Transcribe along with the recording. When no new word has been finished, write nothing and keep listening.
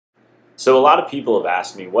So a lot of people have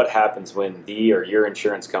asked me what happens when the or your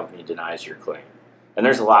insurance company denies your claim. And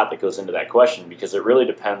there's a lot that goes into that question because it really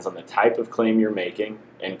depends on the type of claim you're making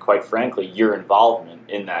and, quite frankly, your involvement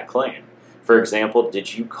in that claim. For example,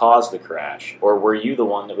 did you cause the crash, or were you the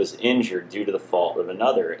one that was injured due to the fault of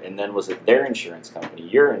another, and then was it their insurance company,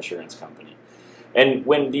 your insurance company? And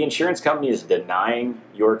when the insurance company is denying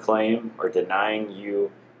your claim or denying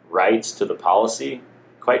you rights to the policy,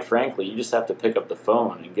 quite frankly, you just have to pick up the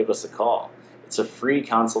phone and give us a call. It's a free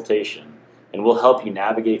consultation, and we'll help you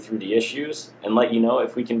navigate through the issues and let you know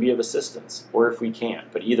if we can be of assistance or if we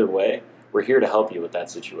can't. But either way, we're here to help you with that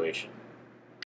situation.